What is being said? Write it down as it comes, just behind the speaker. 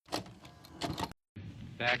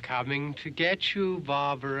They're coming to get you,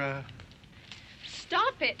 Barbara.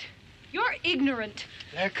 Stop it. You're ignorant.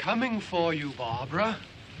 They're coming for you, Barbara.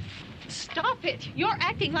 Stop it. You're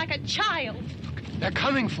acting like a child. They're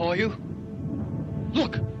coming for you.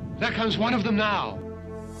 Look, there comes one of them now.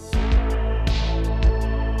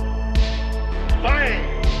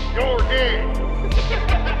 Bang! Your head!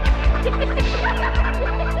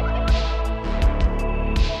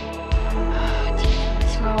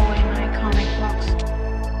 Throw away my comic books.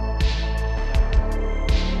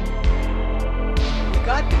 We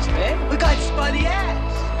got this, man. We got Spuddy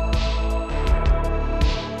ass.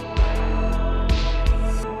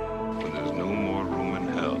 When there's no more room in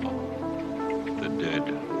hell, the dead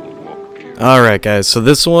will walk here. Alright guys, so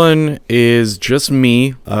this one is just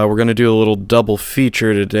me. We're going to do a little double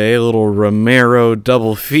feature today, a little Romero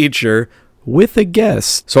double feature with a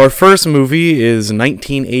guest. So our first movie is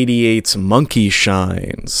 1988's Monkey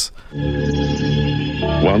Shines.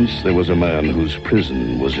 Once there was a man whose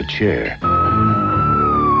prison was a chair.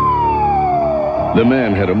 The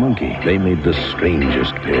man had a monkey. They made the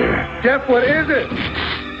strangest pair. Jeff, what is it?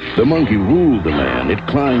 The monkey ruled the man. It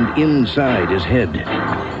climbed inside his head.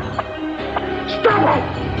 Stop it!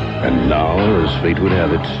 And now, as fate would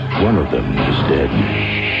have it, one of them is dead.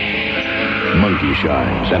 Monkey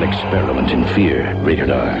Shines, an experiment in fear.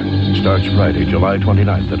 Rated R. Starts Friday, July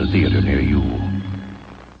 29th at a theater near you.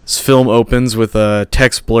 This film opens with a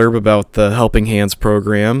text blurb about the Helping Hands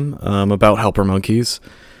program, about helper monkeys,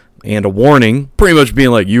 and a warning, pretty much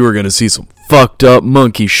being like, you are going to see some fucked up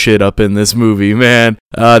monkey shit up in this movie, man.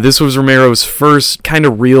 This was Romero's first kind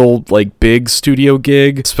of real, like, big studio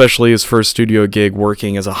gig, especially his first studio gig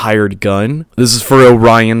working as a hired gun. This is for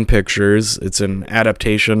Orion Pictures. It's an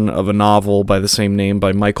adaptation of a novel by the same name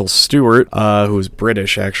by Michael Stewart, who is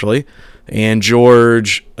British, actually. And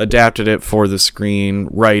George adapted it for the screen,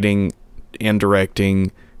 writing and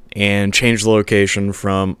directing, and changed the location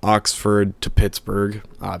from Oxford to Pittsburgh,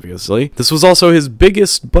 obviously. This was also his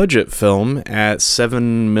biggest budget film at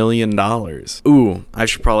 $7 million. Ooh, I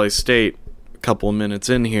should probably state a couple of minutes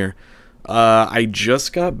in here. I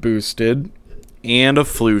just got boosted and a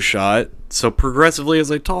flu shot, so progressively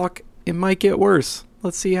as I talk, it might get worse.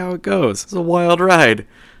 Let's see how it goes. It's a wild ride.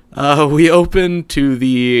 We open to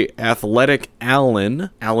the athletic Alan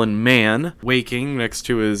Mann, waking next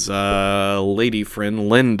to his lady friend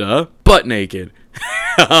Linda, butt naked.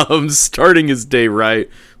 Starting his day right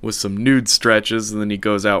with some nude stretches, and then he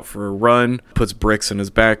goes out for a run, puts bricks in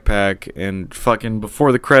his backpack, and fucking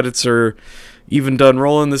before the credits are even done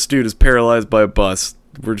rolling, this dude is paralyzed by a bus.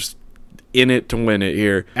 We're just in it to win it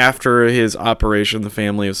here. After his operation, the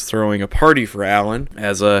family is throwing a party for Alan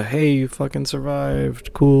as a, hey, you fucking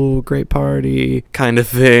survived, cool, great party kind of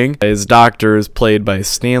thing. His doctor is played by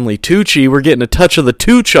Stanley Tucci. We're getting a touch of the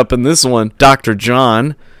Tooch up in this one. Dr.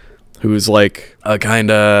 John, who's like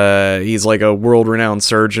he's like a world-renowned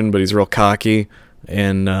surgeon, but he's real cocky.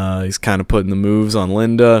 And he's kind of putting the moves on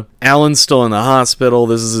Linda. Alan's still in the hospital.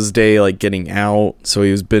 This is his day, like, getting out. So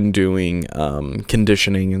he's been doing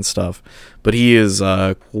conditioning and stuff. But he is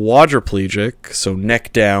quadriplegic, so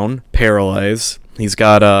neck down, paralyzed. He's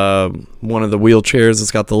got one of the wheelchairs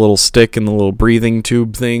that's got the little stick and the little breathing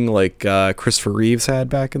tube thing like Christopher Reeves had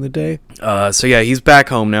back in the day. So yeah, he's back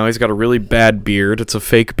home now. He's got a really bad beard. It's a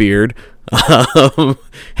fake beard.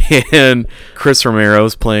 And Chris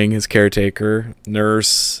Romero's playing his caretaker,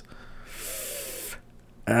 nurse.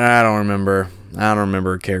 I don't remember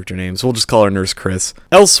her character name, so we'll just call her Nurse Chris.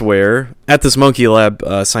 Elsewhere, at this monkey lab,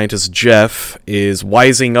 scientist Jeff is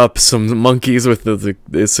wising up some monkeys with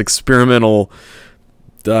this experimental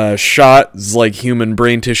shots like human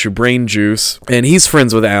brain tissue, brain juice, and he's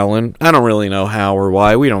friends with Alan. I don't really know how or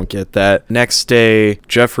why. We don't get that. Next day,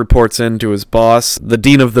 Jeff reports in to his boss, the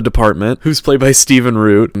dean of the department, who's played by Stephen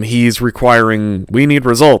Root. He's requiring, we need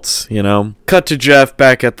results, you know. Cut to Jeff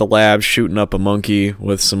back at the lab shooting up a monkey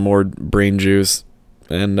with some more brain juice,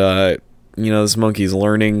 and this monkey's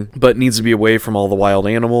learning, but needs to be away from all the wild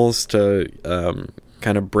animals to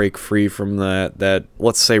kind of break free from that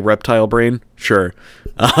let's say reptile brain. Sure.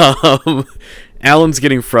 Alan's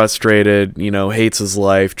getting frustrated, hates his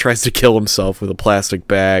life, tries to kill himself with a plastic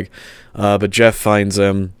bag, but Jeff finds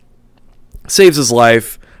him, saves his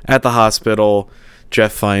life at the hospital.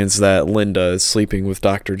 Jeff finds that Linda is sleeping with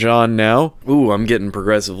Dr. John now. Ooh, I'm getting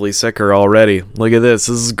progressively sicker already. Look at this.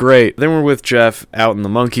 This is great. Then we're with Jeff out in the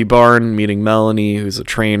monkey barn, meeting Melanie, who's a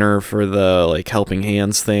trainer for the, Helping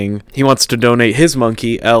Hands thing. He wants to donate his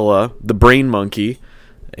monkey, Ella, the brain monkey,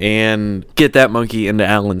 and get that monkey into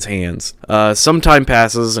Alan's hands. Some time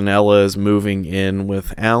passes, and Ella is moving in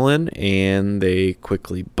with Alan, and they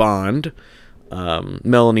quickly bond.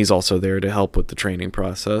 Melanie's also there to help with the training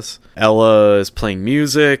process. Ella is playing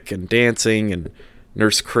music and dancing, and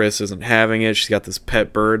Nurse Chris isn't having it. She's got this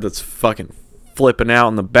pet bird that's fucking flipping out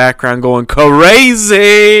in the background going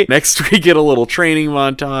crazy. Next, we get a little training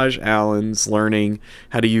montage. Alan's learning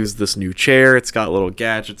how to use this new chair. It's got little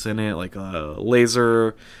gadgets in it, like a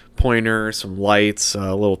laser pointer, some lights,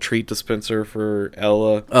 a little treat dispenser for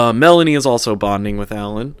Ella. Melanie is also bonding with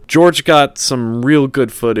Alan. George got some real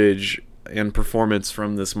good footage and performance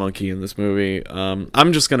from this monkey in this movie.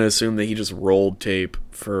 I'm just gonna assume that he just rolled tape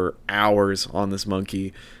for hours on this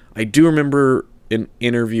monkey. I do remember an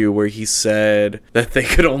interview where he said that they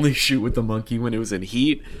could only shoot with the monkey when it was in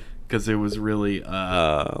heat, because it was really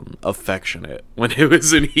affectionate when it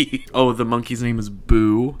was in heat. Oh, the monkey's name is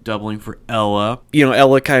Boo, doubling for Ella. You know,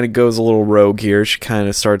 Ella kind of goes a little rogue here. She kind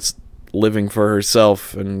of starts living for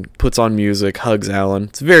herself and puts on music, hugs Alan.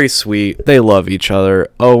 It's very sweet. They love each other.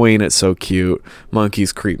 Oh, ain't it so cute?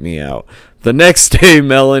 Monkeys creep me out. The next day,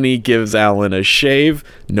 Melanie gives Alan a shave.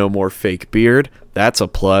 No more fake beard. That's a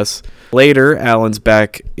plus. Later, Alan's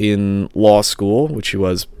back in law school, which he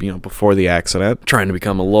was, before the accident, trying to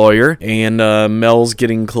become a lawyer. And Mel's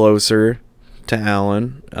getting closer to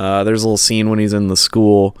Alan. There's a little scene when he's in the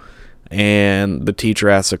school, and the teacher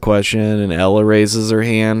asks a question, and Ella raises her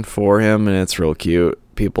hand for him, and it's real cute.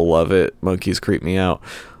 People love it. Monkeys creep me out.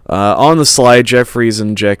 On the slide, Jeffrey's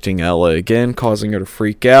injecting Ella again, causing her to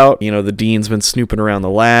freak out. The dean's been snooping around the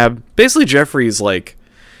lab. Basically, Jeffrey's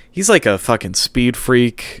he's like a fucking speed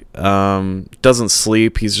freak. Doesn't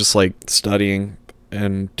sleep. He's just like studying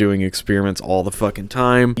and doing experiments all the fucking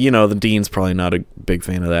time. The dean's probably not a big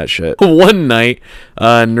fan of that shit. One night,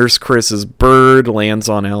 Nurse Chris's bird lands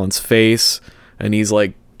on Alan's face, and he's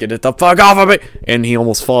like, "Get it the fuck off of me!" And he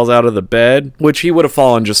almost falls out of the bed, which he would have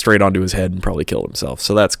fallen just straight onto his head and probably killed himself.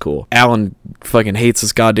 So that's cool. Alan fucking hates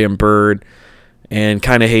this goddamn bird and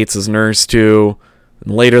kind of hates his nurse too.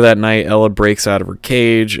 And later that night, Ella breaks out of her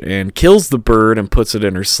cage and kills the bird and puts it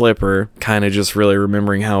in her slipper. Kind of just really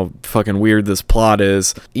remembering how fucking weird this plot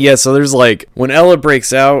is. Yeah, so there's when Ella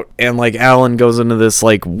breaks out and Alan goes into this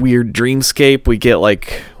weird dreamscape, we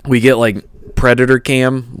get Predator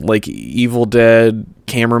cam, Evil Dead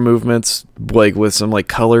camera movements, with some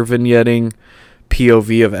color vignetting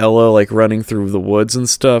POV of Ella running through the woods and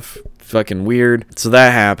stuff. Fucking weird. So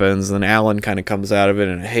that happens, and Alan kind of comes out of it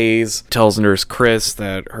in a haze, tells Nurse Chris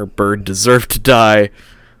that her bird deserved to die,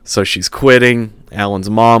 so she's quitting. Alan's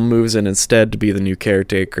mom moves in instead to be the new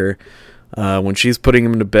caretaker. When she's putting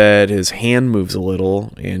him to bed, his hand moves a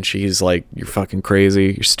little, and she's like, "You're fucking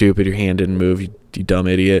crazy, you're stupid, your hand didn't move, you dumb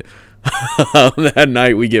idiot." That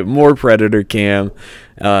night we get more Predator cam.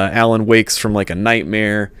 Alan wakes from a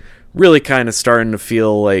nightmare, really kind of starting to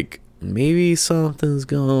feel maybe something's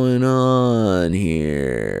going on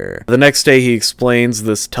here. The next day he explains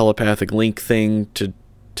this telepathic link thing to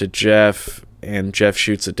Jeff, and Jeff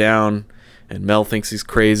shoots it down, and Mel thinks he's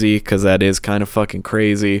crazy because that is kind of fucking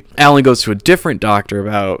crazy. Alan goes to a different doctor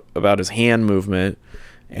about his hand movement,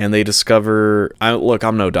 and they discover,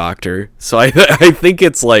 I'm no doctor, so I think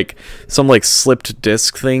it's some slipped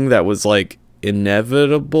disc thing that was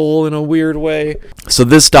inevitable in a weird way. So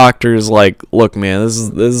this doctor is "Look, man, this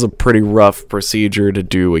is a pretty rough procedure to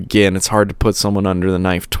do again. It's hard to put someone under the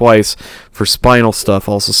knife twice for spinal stuff.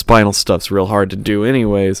 Also, spinal stuff's real hard to do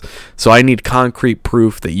anyways. So I need concrete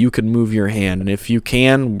proof that you can move your hand, and if you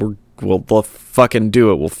can, we'll fucking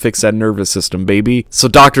do it. We'll fix that nervous system, baby." So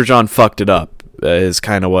Dr. John fucked it up, is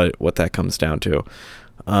kind of what that comes down to.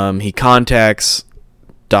 He contacts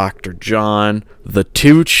Dr. John, the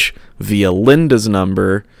Tooch, via Linda's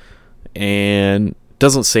number, and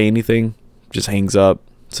doesn't say anything, just hangs up.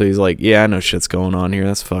 So he's like, "Yeah, I know shit's going on here,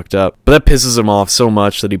 that's fucked up." But that pisses him off so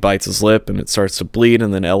much that he bites his lip and it starts to bleed,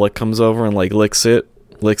 and then Ella comes over and licks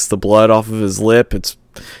the blood off of his lip. It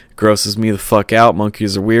grosses me the fuck out.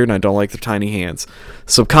 Monkeys are weird and I don't like their tiny hands.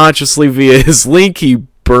 Subconsciously via his link, he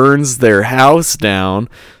burns their house down.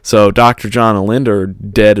 So Dr. John and Linda are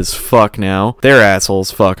dead as fuck now. They're assholes,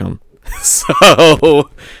 fuck them. So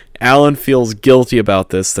Alan feels guilty about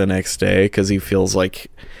this the next day because he feels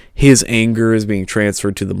like his anger is being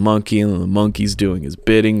transferred to the monkey, and the monkey's doing his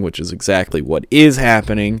bidding, which is exactly what is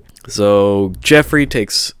happening. So Jeffrey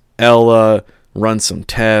takes Ella, runs some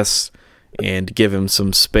tests, and to give him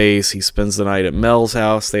some space, he spends the night at Mel's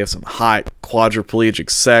house. They have some hot quadriplegic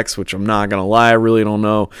sex, which I'm not going to lie, I really don't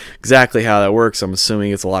know exactly how that works. I'm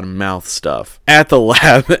assuming it's a lot of mouth stuff. At the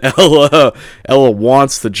lab, Ella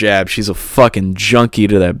wants the jab. She's a fucking junkie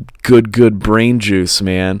to that good brain juice,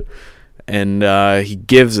 man. And he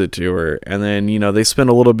gives it to her. And then, they spend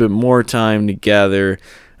a little bit more time together.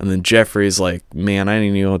 And then Jeffrey's like, man, I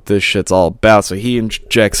didn't even know what this shit's all about. So he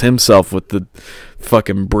injects himself with the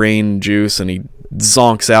fucking brain juice, and he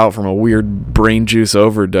zonks out from a weird brain juice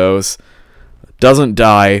overdose. Doesn't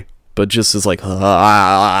die, but just is like,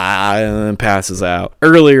 and then passes out.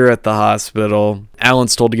 Earlier at the hospital,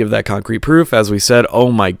 Alan's told to give that concrete proof. As we said,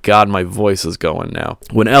 oh my god, my voice is going now.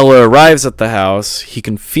 When Ella arrives at the house, he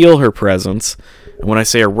can feel her presence. And when I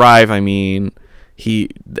say arrive, I mean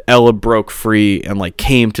Ella broke free and like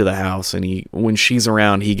came to the house, and when she's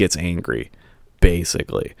around, he gets angry,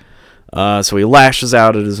 basically. So he lashes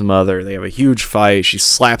out at his mother. They have a huge fight. She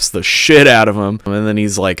slaps the shit out of him, and then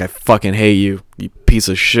he's like, I fucking hate you, you piece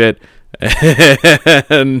of shit.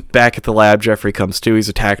 And back at the lab, Jeffrey comes to. He's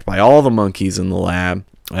attacked by all the monkeys in the lab.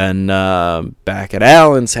 And back at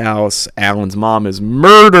Alan's house, Alan's mom is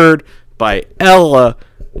murdered by Ella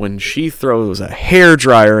when she throws a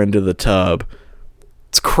hairdryer into the tub.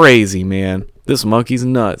 It's crazy, man. This monkey's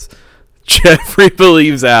nuts. Jeffrey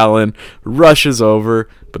believes Alan, rushes over,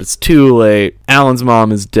 but it's too late. Alan's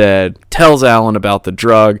mom is dead. Tells Alan about the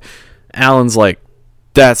drug. Alan's like,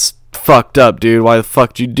 that's fucked up, dude. Why the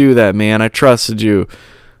fuck did you do that, man? I trusted you.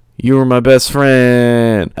 You were my best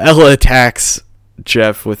friend. Ella attacks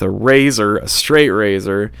Jeff with a razor, a straight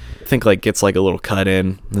razor. I think like gets like a little cut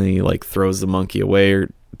in, and he like throws the monkey away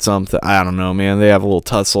or something. I don't know, man. They have a little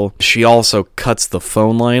tussle. She also cuts the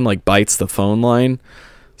phone line, like bites the phone line,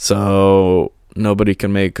 so nobody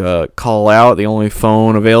can make a call out. The only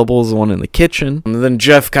phone available is the one in the kitchen. And then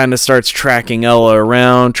Jeff kind of starts tracking Ella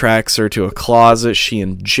around, tracks her to a closet. She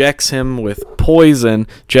injects him with poison.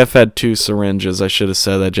 Jeff had 2 syringes. I should have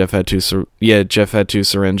said that. Jeff had 2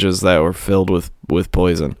 syringes that were filled with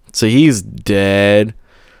poison. So he's dead.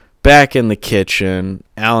 Back in the kitchen,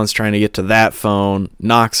 Alan's trying to get to that phone,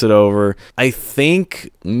 knocks it over. I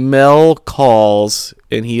think Mel calls,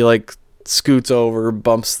 and he like scoots over,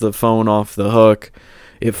 bumps the phone off the hook.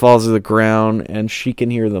 It falls to the ground, and she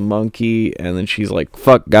can hear the monkey, and then she's like,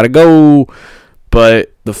 fuck, gotta go.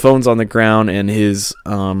 But the phone's on the ground, and his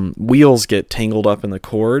wheels get tangled up in the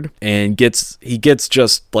cord, and he gets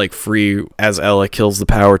just like free as Ella kills the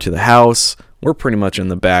power to the house. We're pretty much in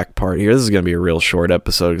the back part here. This is going to be a real short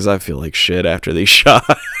episode because I feel like shit after these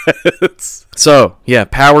shots. So, yeah,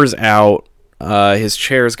 power's out. His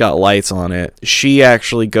chair's got lights on it. She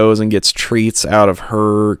actually goes and gets treats out of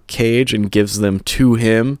her cage and gives them to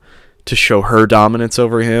him to show her dominance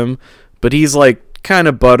over him. But he's like kind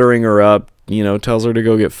of buttering her up, tells her to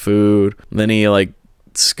go get food. Then he like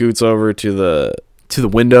scoots over to the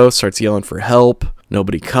window, starts yelling for help.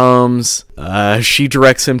 Nobody comes. She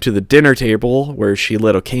directs him to the dinner table where she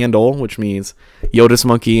lit a candle, which means Yoda's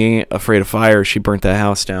monkey ain't afraid of fire. She burnt that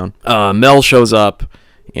house down. Mel shows up,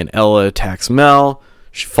 and Ella attacks Mel.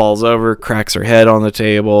 She falls over, cracks her head on the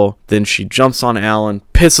table. Then she jumps on Alan,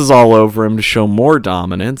 pisses all over him to show more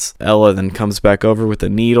dominance. Ella then comes back over with a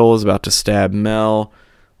needle, is about to stab Mel.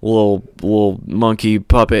 Little monkey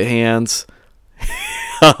puppet hands.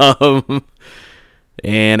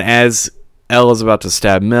 And as Ella's about to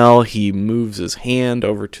stab Mel, he moves his hand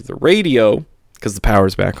over to the radio, because the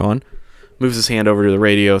power's back on. Moves his hand over to the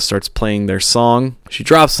radio, starts playing their song. She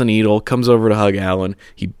drops the needle, comes over to hug Alan.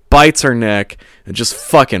 He bites her neck and just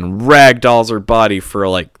fucking ragdolls her body for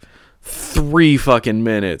like 3 fucking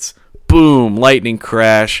minutes. Boom, lightning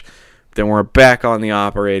crash. Then we're back on the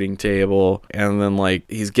operating table, and then like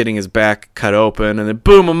he's getting his back cut open, and then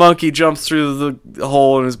boom, a monkey jumps through the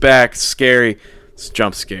hole in his back. Scary.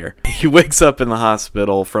 Jump scare. He wakes up in the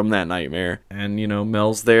hospital from that nightmare, and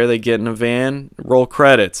Mel's there. They get in a van, roll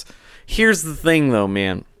credits. Here's the thing though,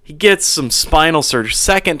 man, he gets some spinal surgery,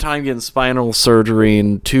 second time getting spinal surgery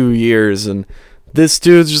in 2 years, and this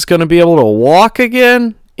dude's just gonna be able to walk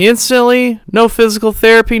again instantly. No physical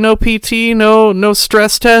therapy, no PT, no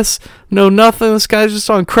stress tests, no nothing. This guy's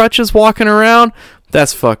just on crutches walking around.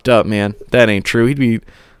 That's fucked up, man. That ain't true. He'd be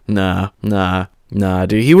Nah,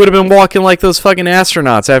 dude. He would have been walking like those fucking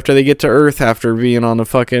astronauts after they get to Earth after being on the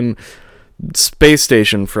fucking space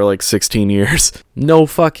station for like 16 years. No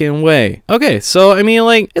fucking way. Okay, so, I mean,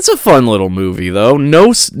 like, it's a fun little movie, though.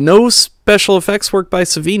 No special effects work by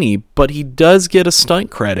Savini, but he does get a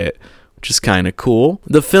stunt credit, which is kind of cool.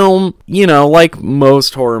 The film, like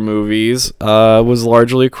most horror movies, was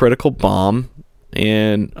largely a critical bomb,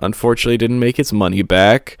 and unfortunately didn't make its money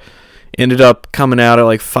back. Ended up coming out at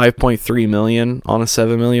like 5.3 million on a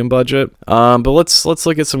 7 million budget. But let's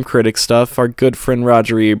look at some critic stuff. Our good friend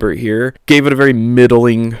Roger Ebert here gave it a very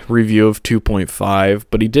middling review of 2.5,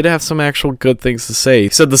 but he did have some actual good things to say. He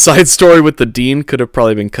said the side story with the Dean could have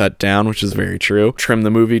probably been cut down, which is very true. Trim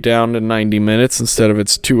the movie down to 90 minutes instead of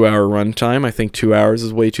its 2-hour runtime. I think 2 hours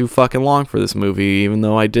is way too fucking long for this movie, even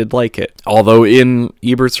though I did like it. Although in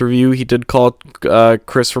Ebert's review, he did call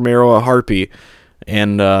Chris Romero a harpy.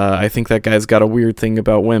 And I think that guy's got a weird thing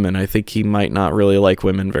about women. I think he might not really like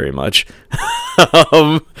women very much.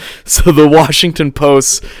 So the Washington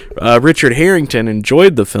Post's Richard Harrington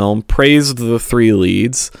enjoyed the film, praised the 3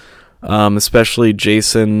 leads, especially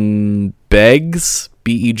Jason Beghe,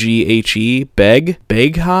 B-E-G-H-E,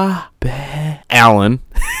 Begha? Allen.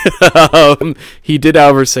 He did,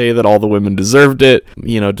 however, say that all the women deserved it,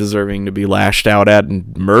 deserving to be lashed out at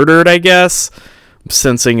and murdered, I guess.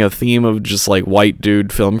 Sensing a theme of just like white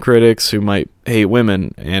dude film critics who might hate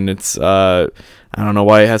women, and it's I don't know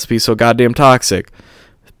why it has to be so goddamn toxic,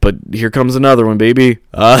 but here comes another one, baby.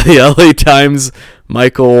 The LA Times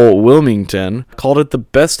Michael Wilmington called it the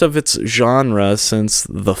best of its genre since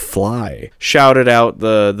The Fly, shouted out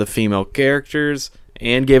the female characters,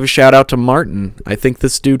 and gave a shout out to Martin. I think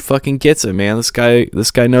this dude fucking gets it, man. This guy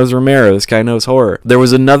knows Romero. This guy knows horror. There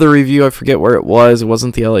was another review, I forget where it was. It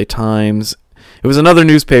wasn't the LA Times. It was another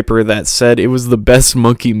newspaper that said it was the best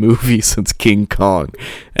monkey movie since King Kong.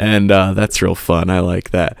 And that's real fun. I like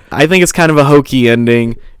that. I think it's kind of a hokey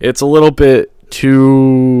ending. It's a little bit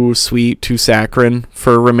too sweet, too saccharine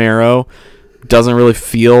for Romero. Doesn't really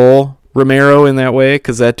feel Romero in that way,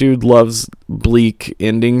 because that dude loves bleak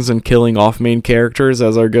endings and killing off main characters,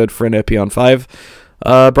 as our good friend Epion 5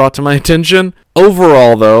 brought to my attention.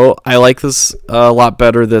 Overall, though, I like this a lot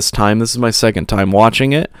better this time. This is my second time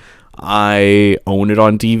watching it. I own it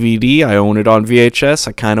on DVD. I own it on VHS.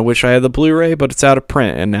 I kind of wish I had the Blu-ray, but it's out of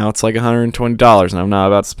print, and now it's like $120, and I'm not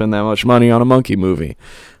about to spend that much money on a monkey movie.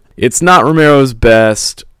 It's not Romero's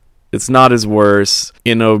best. It's not his worst.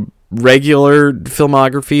 In a regular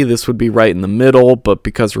filmography, this would be right in the middle, but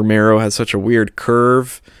because Romero has such a weird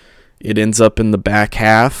curve, it ends up in the back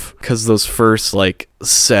half, because those first,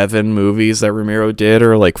 7 movies that Romero did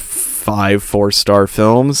are, 5 4-star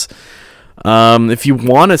films. If you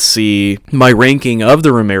want to see my ranking of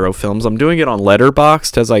the Romero films, I'm doing it on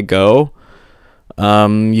Letterboxd as I go.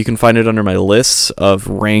 You can find it under my lists of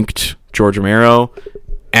ranked George Romero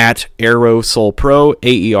at AeroSoulPro,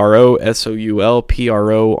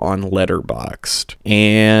 AeroSoulPro on Letterboxd.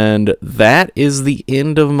 And that is the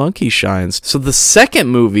end of Monkey Shines. So the second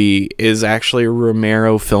movie is actually a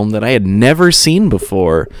Romero film that I had never seen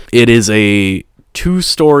before. It is a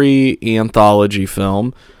 2-story anthology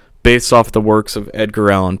film based off the works of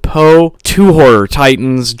Edgar Allan Poe, 2 horror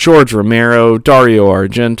titans, George Romero, Dario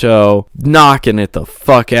Argento, knocking it the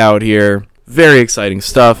fuck out here. Very exciting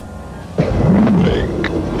stuff.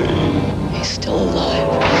 He's still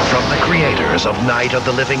alive. From the creators of Night of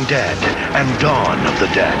the Living Dead and Dawn of the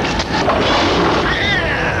Dead.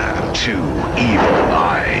 2 Evil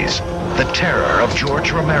Eyes. The terror of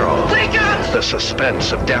George Romero. The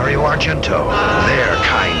suspense of Dario Argento. Their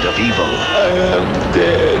kind of evil. I am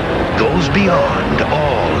dead. Goes beyond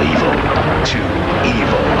all evil. 2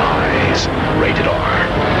 Evil Eyes. Rated R.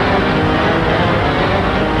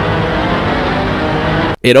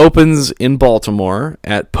 It opens in Baltimore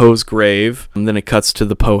at Poe's grave, and then it cuts to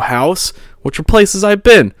the Poe house, which are places I've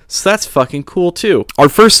been. So that's fucking cool too. Our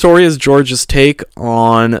first story is George's take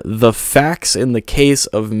on the facts in the case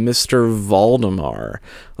of Mr. Valdemar,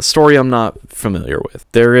 a story I'm not familiar with.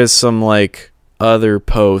 There is some other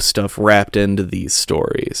Poe stuff wrapped into these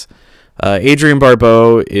stories. Adrienne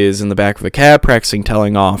Barbeau is in the back of a cab practicing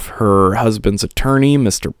telling off her husband's attorney,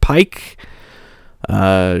 Mr. Pike.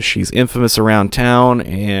 She's infamous around town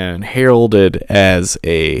and heralded as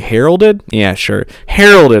a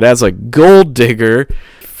gold digger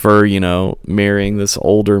for, marrying this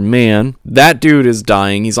older man. That dude is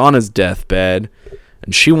dying. He's on his deathbed,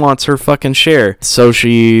 and she wants her fucking share. So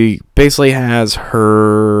she basically has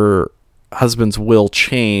her husband's will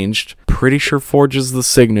changed. Pretty sure forges the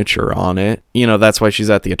signature on it. That's why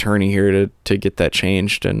she's at the attorney here to get that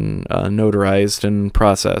changed and notarized and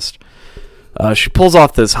processed. She pulls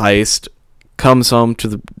off this heist, comes home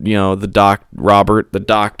to Robert, the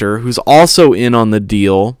doctor, who's also in on the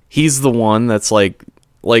deal. He's the one that's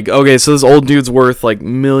okay, so this old dude's worth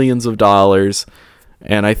millions of dollars,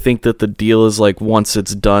 and I think that the deal is once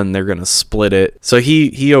it's done, they're gonna split it. So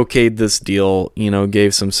he okayed this deal,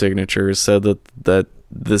 gave some signatures, said that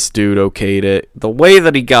this dude okayed it. The way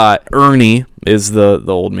that he got Ernie is the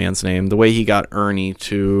old man's name. The way he got Ernie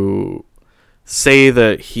to say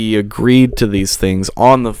that he agreed to these things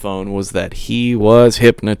on the phone was that he was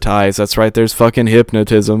hypnotized. That's right, there's fucking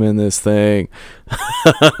hypnotism in this thing.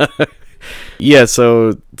 Yeah,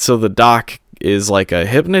 so the doc is like a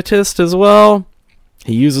hypnotist as well.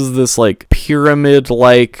 He uses this like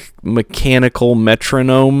pyramid-like mechanical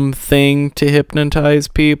metronome thing to hypnotize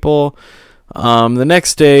people. The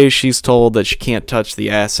next day, she's told that she can't touch the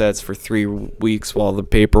assets for 3 weeks while the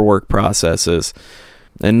paperwork processes.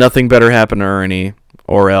 And nothing better happened to Ernie,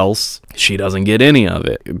 or else she doesn't get any of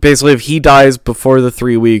it. Basically, if he dies before the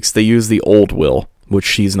 3 weeks, they use the old will, which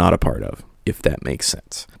she's not a part of, if that makes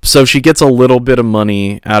sense. So she gets a little bit of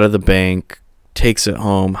money out of the bank, takes it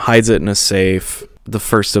home, hides it in a safe, the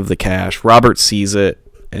first of the cash. Robert sees it,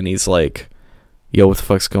 and he's like, yo, what the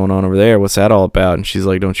fuck's going on over there? What's that all about? And she's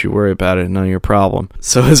like, don't you worry about it. None of your problem.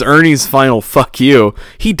 So as Ernie's final fuck you,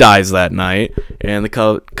 he dies that night, and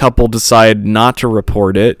the couple decide not to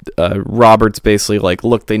report it. Robert's basically like,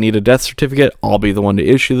 look, they need a death certificate. I'll be the one to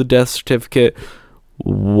issue the death certificate.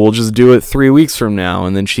 We'll just do it 3 weeks from now.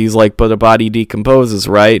 And then she's like, but the body decomposes,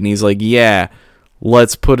 right? And he's like, yeah,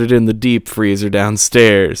 let's put it in the deep freezer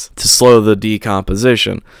downstairs to slow the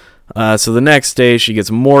decomposition. So the next day, she gets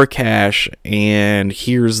more cash and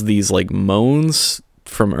hears these like moans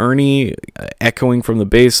from Ernie echoing from the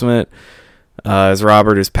basement. As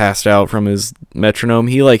Robert is passed out from his metronome,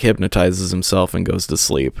 he like hypnotizes himself and goes to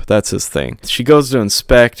sleep. That's his thing. She goes to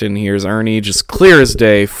inspect and hears Ernie just clear as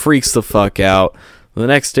day, freaks the fuck out. The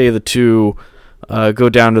next day, the two go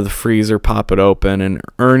down to the freezer, pop it open, and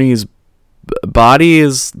Ernie's body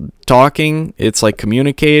is talking. It's like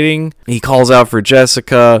communicating. He calls out for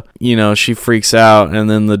Jessica. You know, she freaks out, and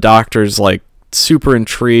then the doctor's like super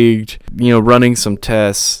intrigued, you know, running some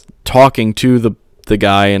tests, talking to the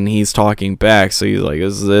guy, and he's talking back. So he's like,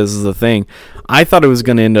 this is the thing. I thought it was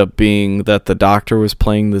going to end up being that the doctor was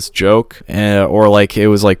playing this joke, or like it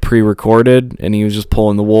was like pre-recorded and he was just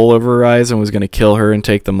pulling the wool over her eyes and was going to kill her and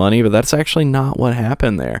take the money, but that's actually not what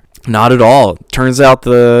happened there. Not at all. Turns out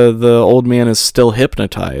the old man is still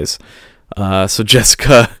hypnotized. So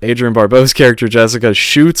Jessica, Adrienne Barbeau's character Jessica,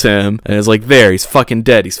 shoots him and is like, there, he's fucking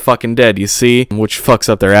dead, you see? Which fucks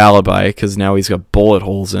up their alibi because now he's got bullet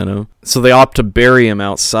holes in him. So they opt to bury him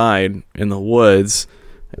outside in the woods,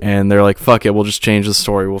 and they're like, fuck it, we'll just change the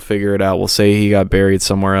story, we'll figure it out, we'll say he got buried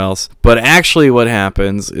somewhere else. But actually what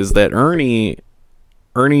happens is that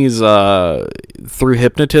Ernie's through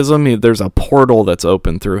hypnotism, there's a portal that's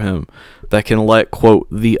open through him that can let, quote,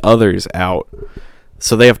 the others out.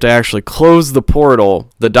 So they have to actually close the portal.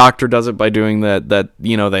 The doctor does it by doing that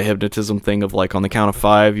you know, the hypnotism thing of like on the count of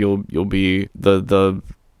 5 you'll be the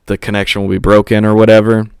connection will be broken or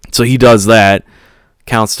whatever. So he does that,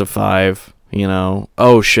 counts to 5, you know.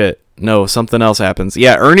 Oh shit. No, something else happens.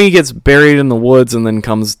 Yeah, Ernie gets buried in the woods and then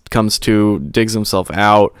comes to, digs himself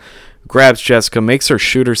out, grabs Jessica, makes her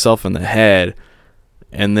shoot herself in the head,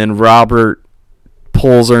 and then Robert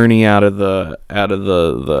pulls Ernie out of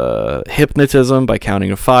the hypnotism by counting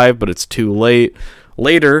to 5, but it's too late.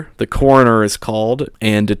 Later, the coroner is called,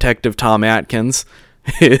 and Detective Tom Atkins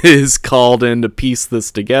is called in to piece this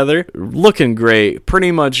together. Looking great,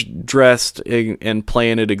 pretty much dressed and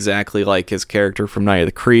playing it exactly like his character from Night of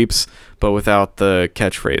the Creeps, but without the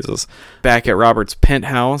catchphrases. Back at Robert's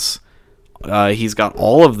penthouse, he's got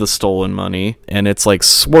all of the stolen money, and it's like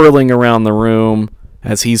swirling around the room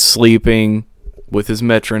as he's sleeping with his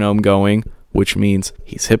metronome going, which means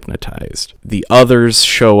he's hypnotized. The others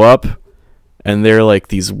show up, and they're like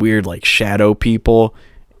these weird like shadow people,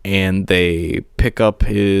 and they pick up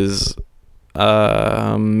his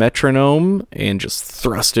metronome and just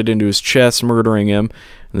thrust it into his chest, murdering him.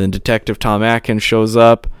 And then Detective Tom Atkins shows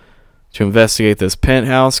up to investigate this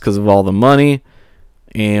penthouse because of all the money,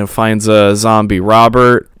 and finds a zombie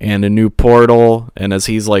Robert and a new portal, and as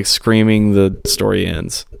he's like screaming, the story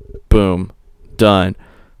ends. Boom. Done.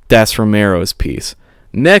 That's Romero's piece.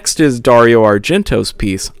 Next is Dario Argento's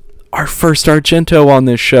piece. Our first Argento on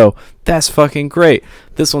this show. That's fucking great.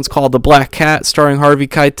 This one's called The Black Cat, starring Harvey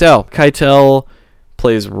Keitel. Keitel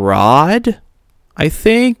plays Rod, I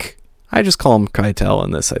think. I just call him Keitel in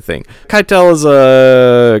this, I think. Keitel is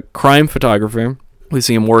a crime photographer. We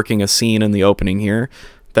see him working a scene in the opening here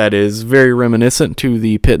that is very reminiscent to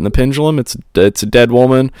The Pit and the Pendulum. It's a dead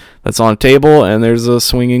woman that's on a table, and there's a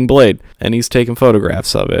swinging blade, and he's taking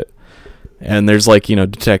photographs of it. And there's like, you know,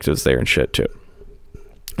 detectives there and shit too.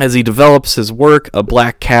 As he develops his work, a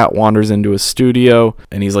black cat wanders into his studio,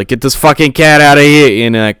 and he's like, get this fucking cat out of here,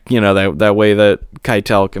 and you know, that way that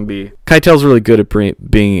Keitel can be. Keitel's really good at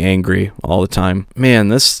being angry all the time. Man,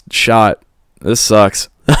 this sucks.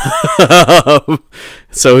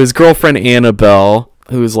 So his girlfriend Annabelle,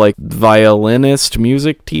 who's like violinist,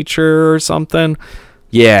 music teacher or something.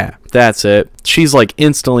 Yeah, that's it. She's like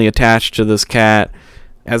instantly attached to this cat.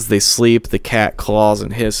 As they sleep, the cat claws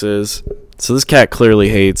and hisses. So this cat clearly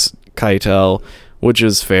hates Keitel, which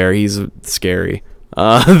is fair. He's scary.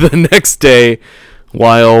 The next day,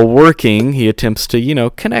 while working, he attempts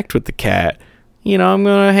to, connect with the cat. I'm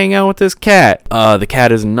going to hang out with this cat. The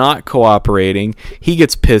cat is not cooperating. He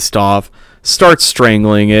gets pissed off, starts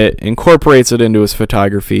strangling it, incorporates it into his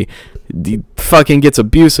photography. He fucking gets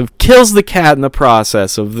abusive, kills the cat in the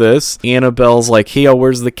process of this. Annabelle's like, hey,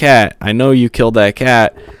 where's the cat? I know you killed that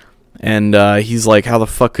cat. And he's like, how the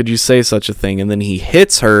fuck could you say such a thing? And then he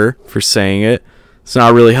hits her for saying it. It's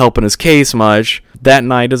not really helping his case much. That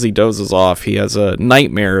night, as he dozes off, he has a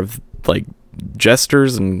nightmare of, like,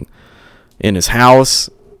 jesters in his house,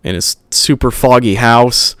 in his super foggy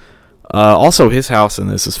house. Also, his house in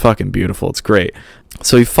this is fucking beautiful. It's great.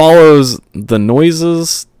 So he follows the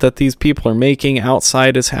noises that these people are making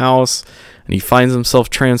outside his house, and he finds himself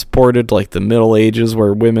transported to, like, the Middle Ages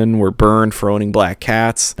where women were burned for owning black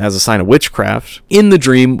cats as a sign of witchcraft. In the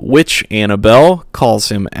dream, witch Annabelle calls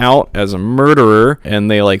him out as a murderer, and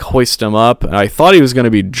they, like, hoist him up. And I thought he was going to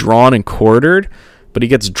be drawn and quartered, but he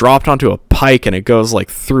gets dropped onto a pike, and it goes, like,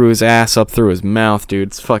 through his ass, up through his mouth, dude.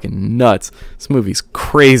 It's fucking nuts. This movie's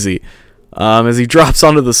crazy. As he drops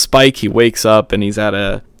onto the spike, he wakes up, and he's at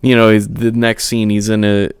the next scene, he's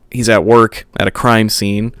at work at a crime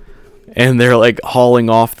scene, and they're, like, hauling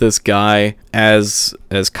off this guy as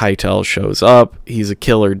Keitel shows up. He's a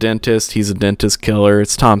killer dentist. He's a dentist killer.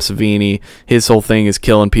 It's Tom Savini. His whole thing is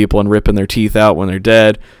killing people and ripping their teeth out when they're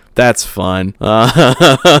dead. That's fun.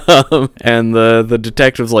 And the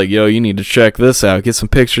detective's like, yo, you need to check this out. Get some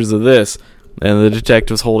pictures of this. And the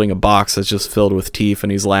detective's holding a box that's just filled with teeth,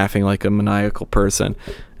 and he's laughing like a maniacal person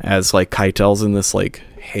as, like, Keitel's in this, like,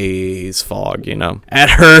 haze fog, At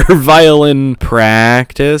her violin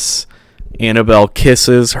practice, Annabelle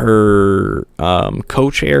kisses her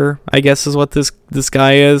co-chair, I guess is what this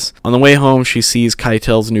guy is. On the way home, she sees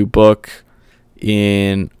Keitel's new book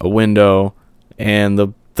in a window, and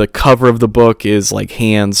the cover of the book is, like,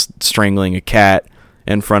 hands strangling a cat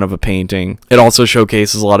in front of a painting. It also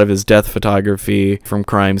showcases a lot of his death photography from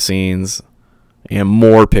crime scenes and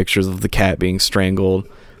more pictures of the cat being strangled.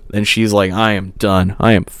 And she's like, I am done.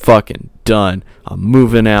 I am fucking done. I'm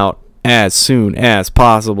moving out as soon as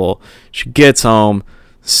possible. She gets home,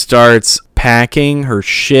 starts packing her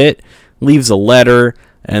shit, leaves a letter,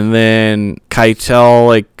 and then Keitel,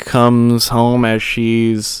 like, comes home as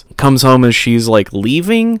she's like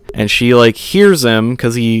leaving, and she, like, hears him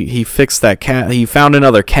because he fixed that cat. He found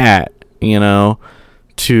another cat,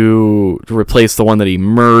 to replace the one that he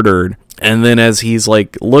murdered. And then as he's,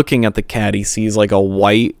 like, looking at the cat, he sees, like, a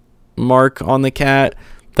white mark on the cat.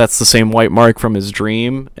 That's the same white mark from his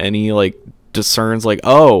dream, and he, like, discerns, like,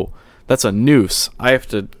 oh, that's a noose. I have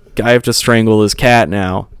to strangle this cat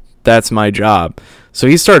now. That's my job. So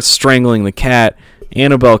he starts strangling the cat.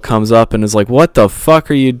 Annabelle comes up and is like, what the fuck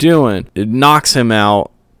are you doing? It knocks him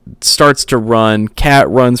out, starts to run. Cat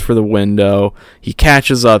runs for the window. He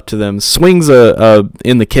catches up to them, swings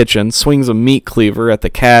in the kitchen, swings a meat cleaver at the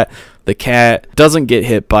cat. The cat doesn't get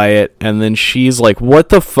hit by it, and then she's like, what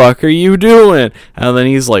the fuck are you doing? And then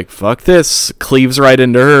he's like, fuck this, cleaves right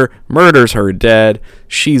into her, murders her dead.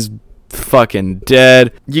 She's fucking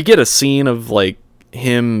dead. You get a scene of, like,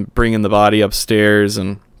 him bringing the body upstairs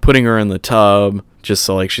and putting her in the tub just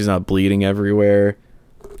so, like, she's not bleeding everywhere.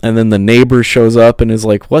 And then the neighbor shows up and is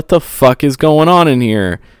like, what the fuck is going on in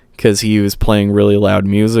here? Because he was playing really loud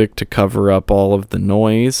music to cover up all of the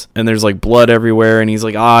noise. And there's, like, blood everywhere, and he's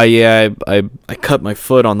like, yeah, I cut my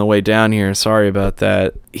foot on the way down here. Sorry about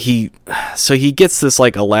that. So he gets this,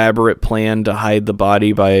 like, elaborate plan to hide the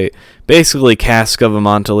body by basically Cask of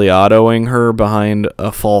Amontillado-ing her behind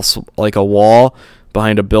a wall,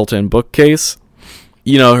 behind a built-in bookcase.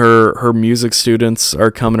 Her music students are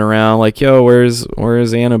coming around like, yo,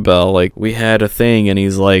 where's Annabelle? Like, we had a thing, and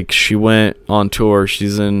he's like, she went on tour.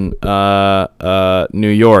 She's in New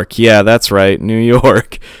York. Yeah, that's right, New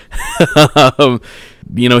York.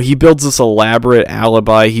 He builds this elaborate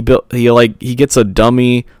alibi. He gets a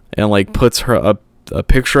dummy and, like, puts her a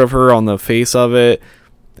picture of her on the face of it,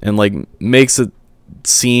 and, like, makes it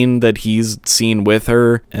scene that he's seen with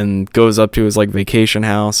her, and goes up to his, like, vacation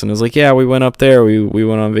house and is like, yeah, we went up there, we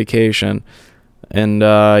went on vacation, and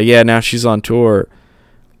now she's on tour.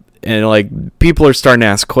 And, like, people are starting to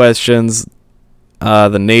ask questions.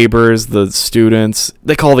 The neighbors, the students,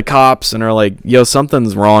 they call the cops and are like, yo,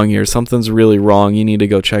 something's wrong here, something's really wrong, you need to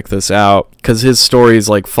go check this out, because his story's,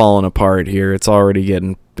 like, falling apart here.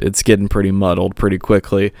 It's getting pretty muddled pretty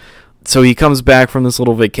quickly. So he comes back from this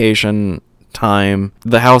little vacation time.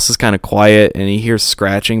 The house is kind of quiet, and he hears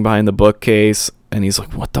scratching behind the bookcase, and he's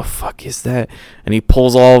like, what the fuck is that? And he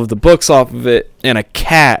pulls all of the books off of it, and a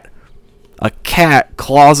cat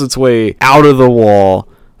claws its way out of the wall.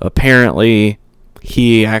 Apparently,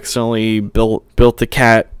 he accidentally built the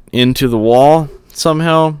cat into the wall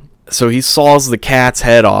somehow. So he saws the cat's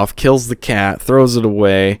head off, kills the cat, throws it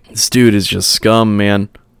away. This dude is just scum, man.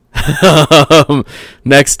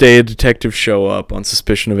 Next day, detectives show up on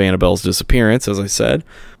suspicion of Annabelle's disappearance, as I said.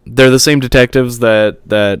 They're the same detectives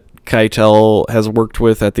that Keitel has worked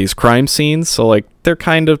with at these crime scenes, so like they're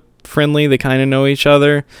kind of friendly, they kind of know each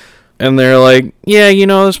other, and they're like, yeah,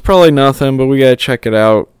 there's probably nothing, but we gotta check it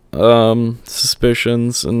out.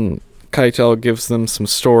 Suspicions, and Keitel gives them some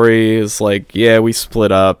stories, like, yeah, we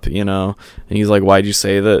split up, and he's like, why'd you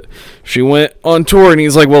say that she went on tour? And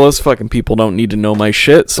he's like, well, those fucking people don't need to know my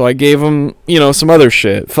shit, so I gave them, some other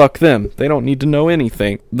shit. Fuck them. They don't need to know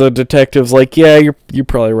anything. The detective's like, yeah, you're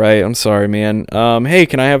probably right. I'm sorry, man. Hey,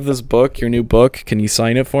 can I have this book, your new book? Can you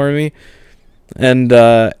sign it for me? And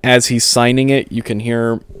as he's signing it, you can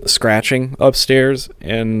hear scratching upstairs,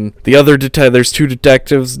 and the other there's two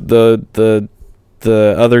detectives. The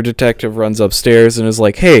other detective runs upstairs and is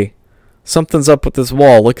like, hey, something's up with this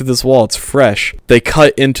wall. Look at this wall. It's fresh. They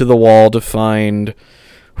cut into the wall to find...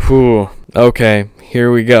 okay,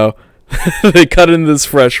 here we go. They cut into this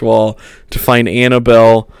fresh wall to find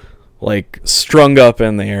Annabelle, like, strung up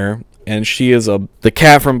in there. And she is the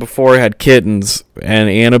cat from before had kittens, and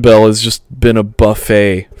Annabelle has just been a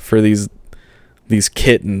buffet for these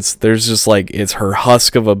kittens. There's just like, it's her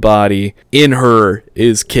husk of a body. In her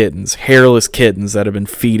is kittens, hairless kittens that have been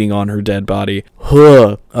feeding on her dead body.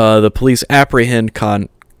 The police apprehend Keitel,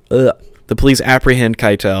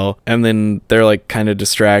 and then they're like kind of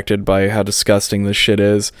distracted by how disgusting this shit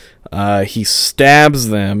is. He stabs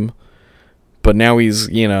them, but now he's,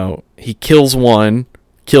 he kills one,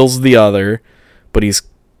 kills the other, but he's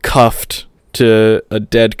cuffed to a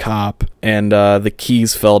dead cop, and the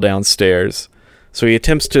keys fell downstairs. So he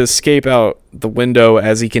attempts to escape out the window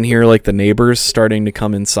as he can hear like the neighbors starting to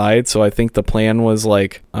come inside. So I think the plan was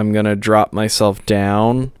like, I'm gonna drop myself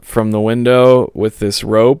down from the window with this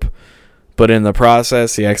rope, but in the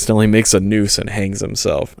process he accidentally makes a noose and hangs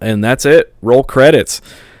himself. And that's it. Roll credits.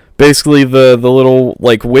 Basically, the little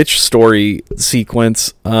like witch story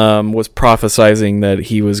sequence was prophesizing that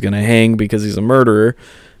he was gonna hang because he's a murderer,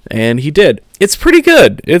 and he did. It's pretty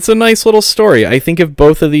good. It's a nice little story. I think if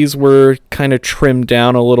both of these were kind of trimmed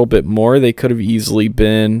down a little bit more, they could have easily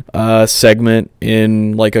been a segment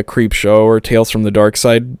in like a Creep Show or Tales from the Dark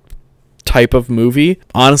Side type of movie.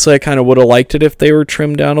 Honestly, I kind of would have liked it if they were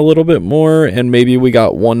trimmed down a little bit more, and maybe we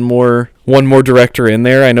got one more director in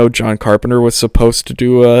there. I know John Carpenter was supposed to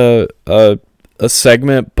do a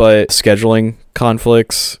segment, but scheduling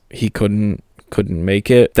conflicts, he couldn't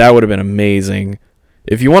make it. That would have been amazing.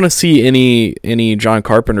 If you want to see any John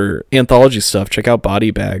Carpenter anthology stuff, check out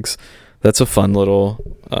Body Bags. That's a fun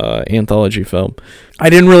little anthology film. I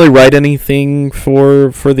didn't really write anything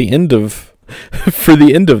for the end of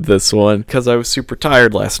this one because I was super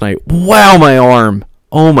tired last night. Wow, my arm.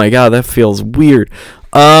 Oh my god, that feels weird.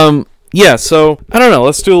 Yeah, so I don't know.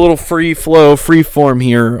 Let's do a little free form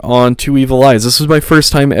here on Two Evil Eyes. This was my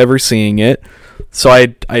first time ever seeing it. So I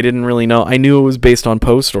didn't really know. I knew it was based on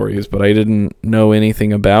Poe stories, but I didn't know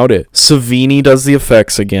anything about it. Savini does the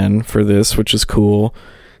effects again for this, which is cool.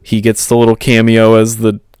 He gets the little cameo as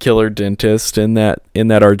the killer dentist in that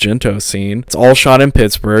Argento scene. It's all shot in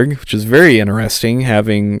Pittsburgh, which is very interesting,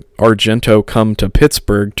 having Argento come to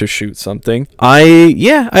Pittsburgh to shoot something. I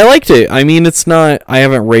liked it. I mean, it's not, I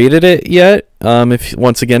haven't rated it yet. If you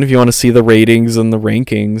want to see the ratings and the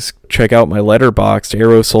rankings, check out my Letterboxd,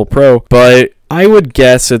 Aerosol Pro. But I would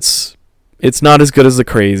guess it's not as good as The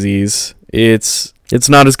Crazies. It's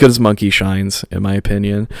not as good as Monkey Shines, in my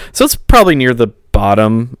opinion. So it's probably near the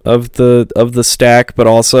bottom of the stack, but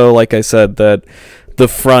also, like I said, that the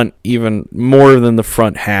front, even more than the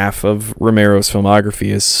front half of Romero's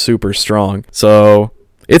filmography, is super strong. So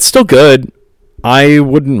it's still good. I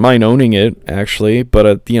wouldn't mind owning it, actually,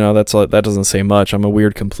 but that doesn't say much. I'm a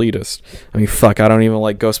weird completist. I mean, fuck, I don't even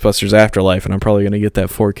like Ghostbusters Afterlife, and I'm probably gonna get that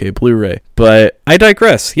 4K Blu-ray. But I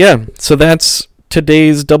digress. Yeah, so that's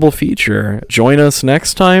today's double feature. Join us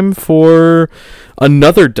next time for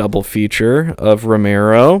another double feature of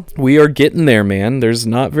Romero. We are getting there, man. There's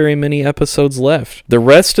not very many episodes left. The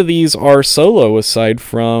rest of these are solo, aside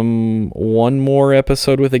from one more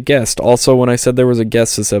episode with a guest. Also, when I said there was a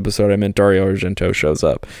guest this episode, I meant Dario Argento shows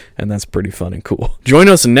up, and that's pretty fun and cool. Join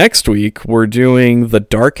us next week. We're doing The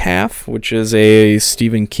Dark Half, which is a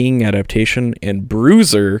Stephen King adaptation, and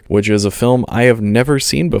Bruiser, which is a film I have never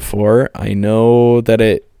seen before. I know that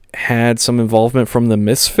it had some involvement from the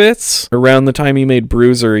Misfits. Around the time he made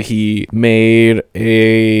Bruiser, he made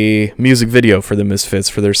a music video for the Misfits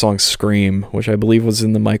for their song Scream, which I believe was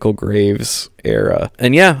in the Michael Graves era.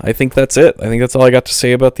 And yeah, I think that's it. I think that's all I got to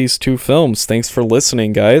say about these two films. Thanks for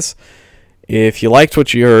listening, guys. If you liked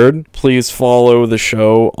what you heard, please follow the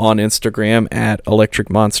show on Instagram at Electric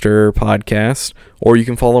Monster Podcast, or you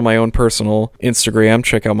can follow my own personal Instagram,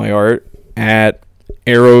 check out my art, at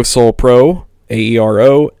AeroSoulPro,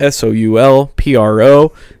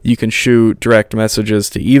 AeroSoulPro. You can shoot direct messages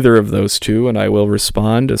to either of those two, and I will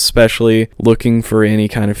respond, especially looking for any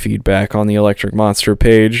kind of feedback on the Electric Monster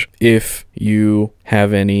page. If you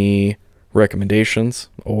have any recommendations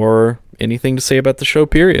or anything to say about the show,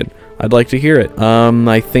 period, I'd like to hear it.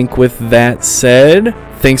 I think with that said,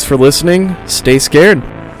 thanks for listening. Stay scared.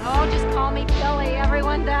 Oh, just call me Billy.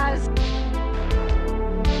 Everyone does.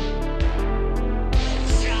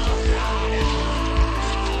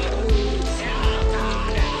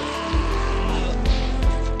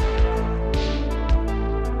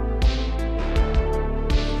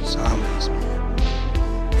 Zombies, man.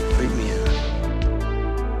 Freak me out.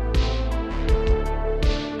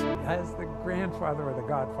 As the grandfather or the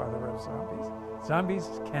godfather of zombies, zombies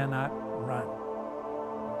cannot run.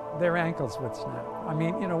 Their ankles would snap. I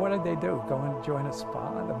mean, what did they do? Go and join a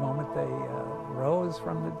spa the moment they rose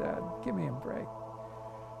from the dead? Give me a break.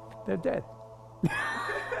 They're dead.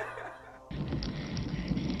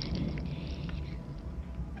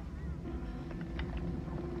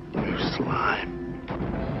 You slime.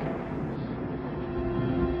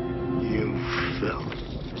 You filth.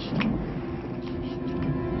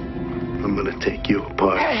 I'm gonna take you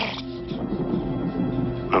apart.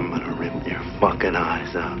 I'm gonna rip your fucking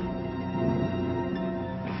eyes out.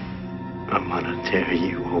 I'm gonna tear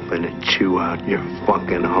you open and chew out your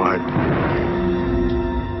fucking heart.